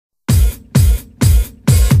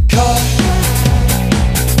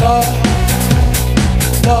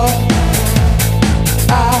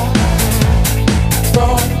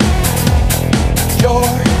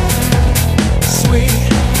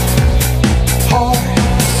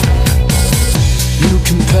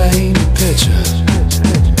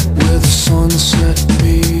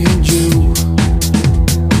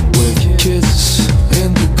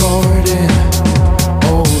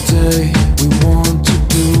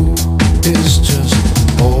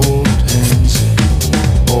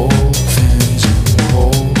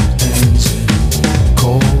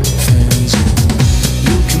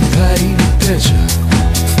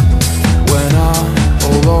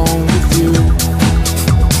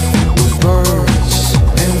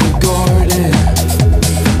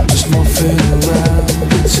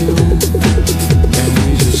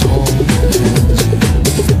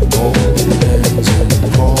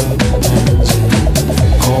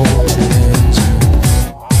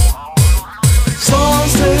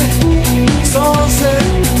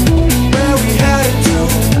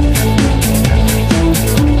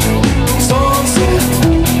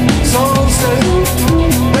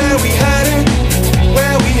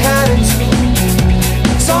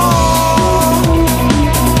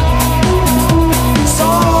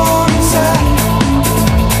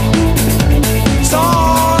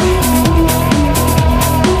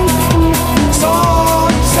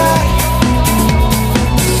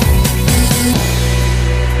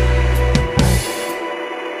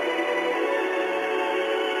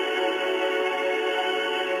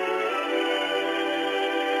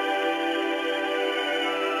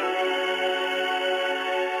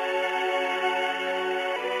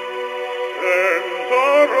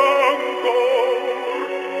rancor,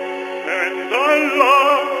 senza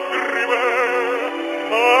lagrime,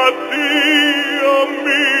 addio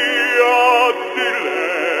mia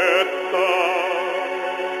diletta,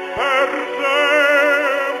 per sempre,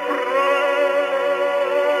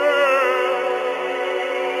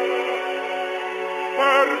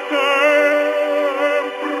 per sempre.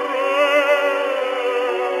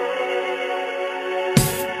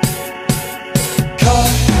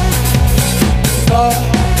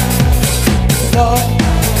 Love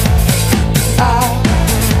out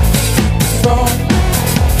from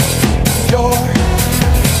your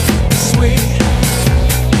sweet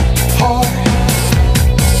heart.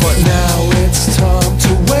 But now it's time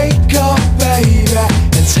to wake up, baby,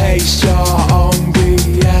 and taste your own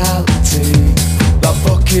reality. The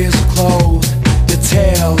book is closed, the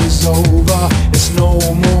tale is over. It's no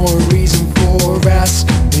more reason for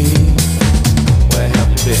asking me, where have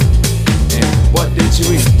you been? And what did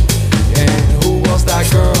you eat?